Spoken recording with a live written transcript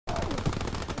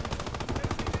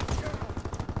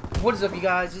What is up, you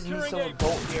guys? This is me, Silver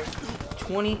Bolt here.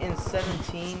 20 and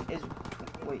 17 is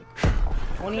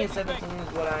 20 and 17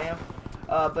 is what I am.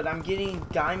 But I'm getting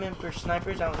diamond for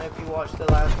snipers. I don't know if you watched the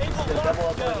double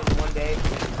upload in one day,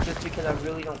 just because I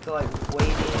really don't feel like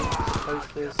waiting to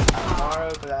post this tomorrow,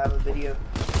 because I have a video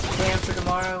planned for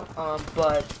tomorrow.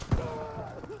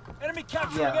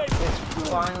 Yeah, it's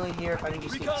finally here. If I can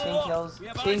just get 10 kills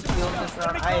this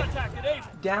round. I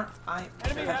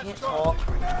can't talk.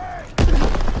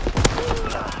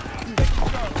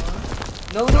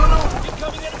 No.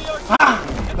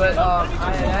 But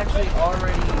I had actually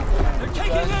already done the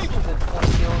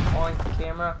 20 kills on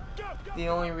camera. The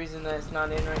only reason that it's not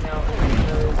in right now is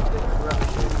because the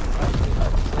corruption,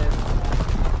 like I said,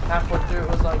 halfway through it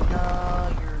was like, nah,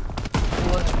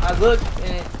 I looked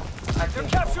and it. I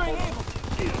can't.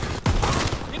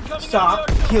 Stop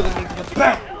killing me from the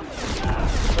back.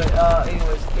 But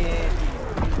anyways, it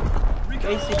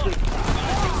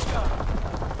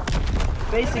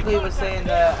basically it was saying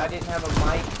that I didn't have a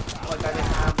mic, like I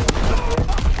didn't have one,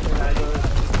 and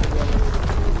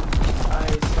I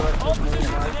selected more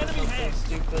mic or something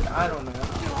stupid. I don't know.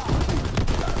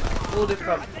 Pulled it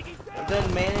from, and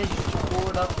then managed to pull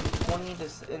it up from 20 to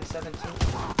 17.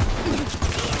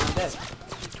 That's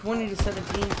 20 to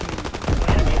 17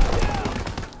 to animate.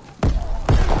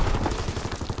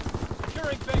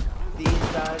 These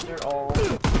guys are all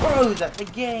pros at the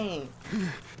game. You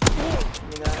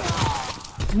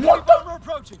know? What? We're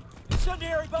approaching.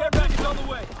 Incendiary care package on the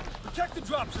way. Protect the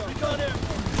drop zone. Recon air.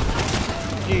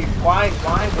 Dude, why do you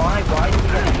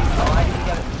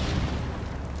gotta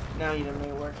now you don't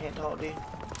know where I can't talk, dude.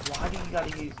 Why do you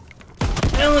gotta use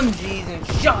LMGs and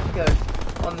shotguns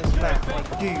on this map?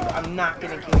 Like, dude, I'm not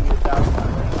gonna kill you without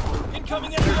that.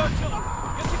 Incoming enemy artillery.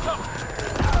 Get to cover.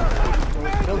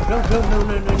 No.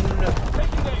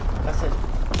 Taking aim. That's it.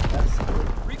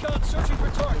 Recon searching for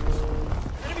targets.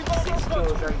 Enemy bomber 6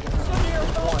 kills right here. Incendiary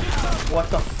One. What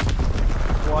the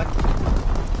what?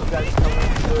 You guys tell me to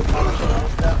do a comment on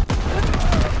this stuff.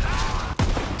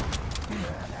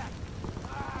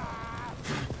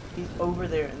 He's over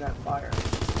there in that fire.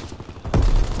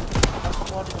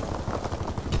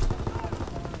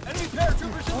 Enemy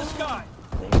paratroopers in the sky.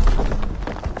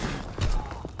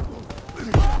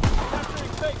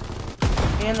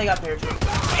 And they got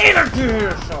paratroopers. And a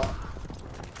gear shot.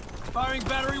 Firing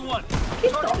battery 1.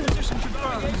 Target position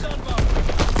confirmed. Liaison bomber.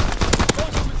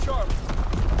 Closing with Charlie.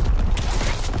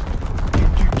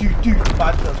 Dude.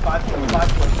 5 kills.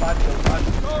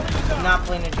 I'm not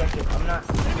playing objective. I'm not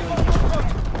doing it.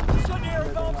 Incendiary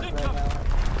bombs incoming.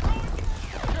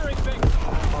 Securing Baker.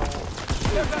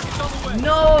 Care package on the way.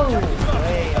 No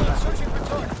way. I'm not Searching for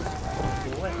targets.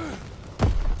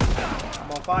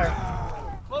 I'm on fire.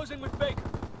 Closing with Baker.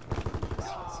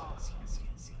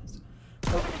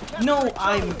 No,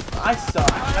 I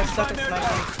suck. I suck at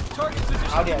sniping.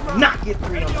 How did I not get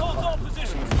 3 on the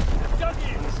positions.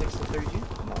 26 to 32.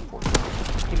 Come on, 14.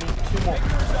 Give me 2 more.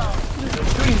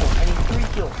 3 more. I need 3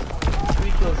 kills.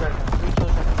 3 kills right now. 3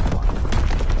 kills right now.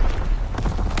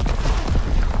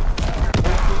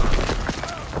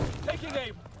 Taking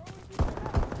aim.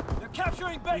 They're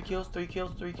capturing Baker. 3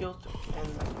 kills. And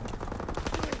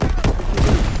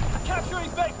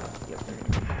capturing Baker. Yep,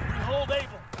 hold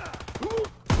Able.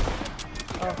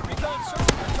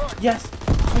 Yes, 2.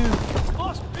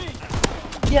 Lost B.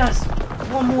 Yes,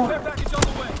 1 more. Care package on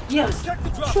the way. Yes, Check the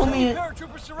drop show zone. me it.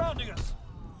 Paratroopers surrounding us.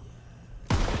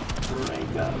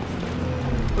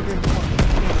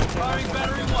 Firing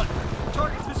battery 1.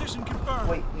 Target position confirmed.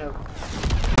 Wait, no.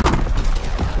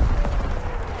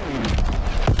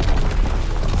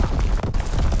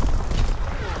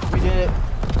 We did it.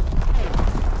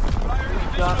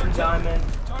 Got the diamond.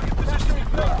 Target position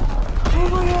confirmed. Oh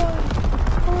my god.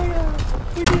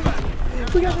 We did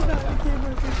it. We got the diamond.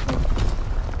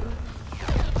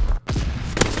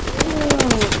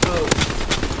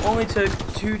 Only took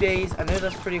 2 days. I know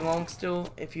that's pretty long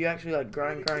still. If you actually like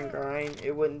grind,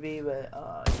 it wouldn't be. But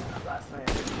last night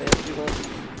I did too long,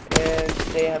 and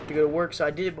today I have to go to work. So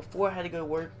I did it before I had to go to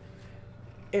work,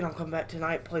 and I'll come back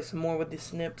tonight, play some more with the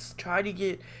snips. Try to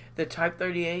get the Type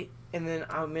 38, and then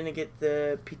I'm gonna get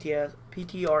the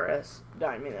PTRS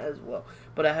diamond as well.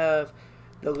 But I have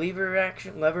the lever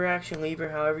action,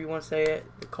 however you want to say it,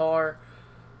 the car,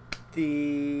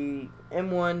 the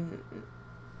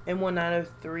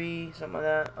M1903, something like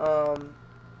that,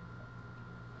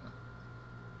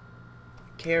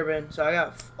 Carabin. So I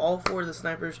got all 4 of the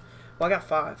snipers. Well, I got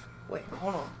 5. Wait,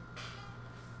 hold on.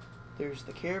 There's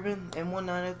the Carabin,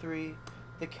 M1903,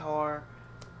 the car.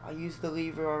 I used the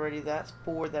lever already. That's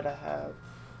 4 that I have.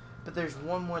 But there's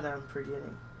 1 more that I'm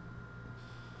forgetting.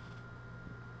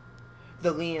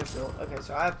 The Lee Enfield. Okay,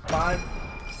 so I have 5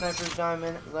 snipers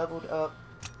diamond leveled up.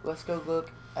 Let's go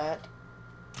look at.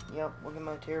 Yep, look at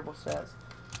my terrible stats.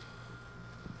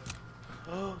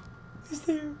 Oh, he's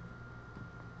there.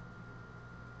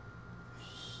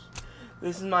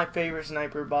 This is my favorite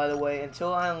sniper, by the way.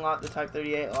 Until I unlock the Type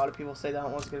 38, a lot of people say that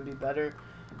one's going to be better.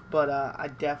 But I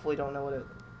definitely don't know what it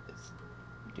is.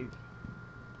 Dude.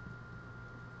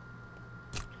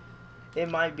 It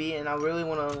might be, and I really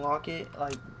want to unlock it,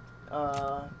 like,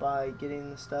 by getting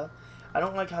the stuff. I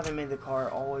don't like how they made the car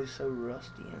always so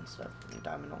rusty and stuff. And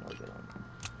diamond don't look good on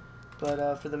it.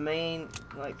 But for the main,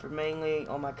 like, for mainly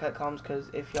on my cut comms, because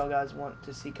if y'all guys want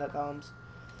to see cut comms,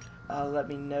 let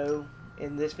me know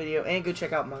in this video, and go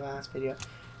check out my last video.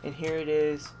 And here it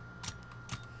is,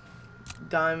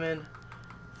 diamond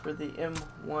for the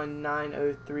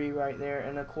M1903 right there.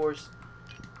 And of course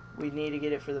we need to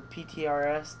get it for the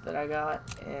PTRS that I got,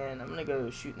 and I'm gonna go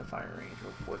shoot in the firing range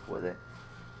real quick with it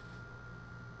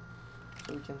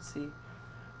so we can see.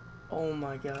 Oh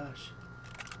my gosh,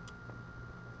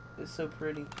 it's so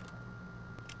pretty.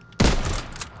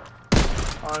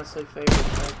 Honestly, favorite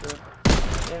sniper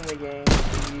in the game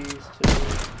to use to.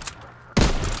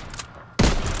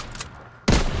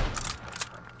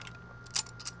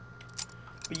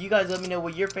 But you guys let me know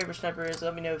what your favorite sniper is.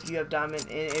 Let me know if you have diamond,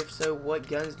 and if so, what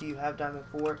guns do you have diamond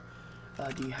for?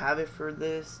 Do you have it for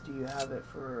this? Do you have it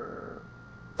for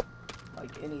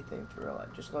like anything for real?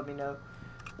 Like, just let me know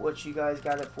what you guys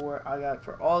got it for. I got it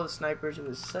for all the snipers. It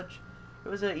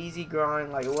was an easy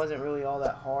grind. Like, it wasn't really all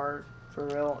that hard for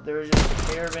real. There was just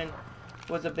the Caravan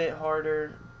was a bit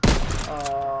harder.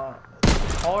 The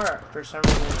car for some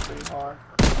reason was pretty hard.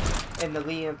 And the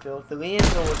Lee Enfield. The Lee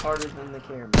Enfield was harder than the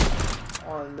Caravan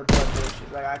on the blood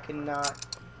bushes. Like, I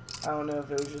don't know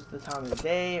if it was just the time of the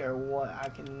day or what. I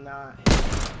cannot hit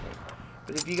anything.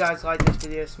 But if you guys like this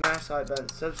video, smash the like button,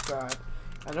 subscribe.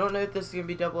 I don't know if this is going to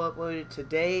be double uploaded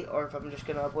today or if I'm just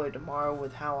going to upload it tomorrow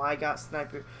with how I got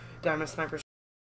diamond sniper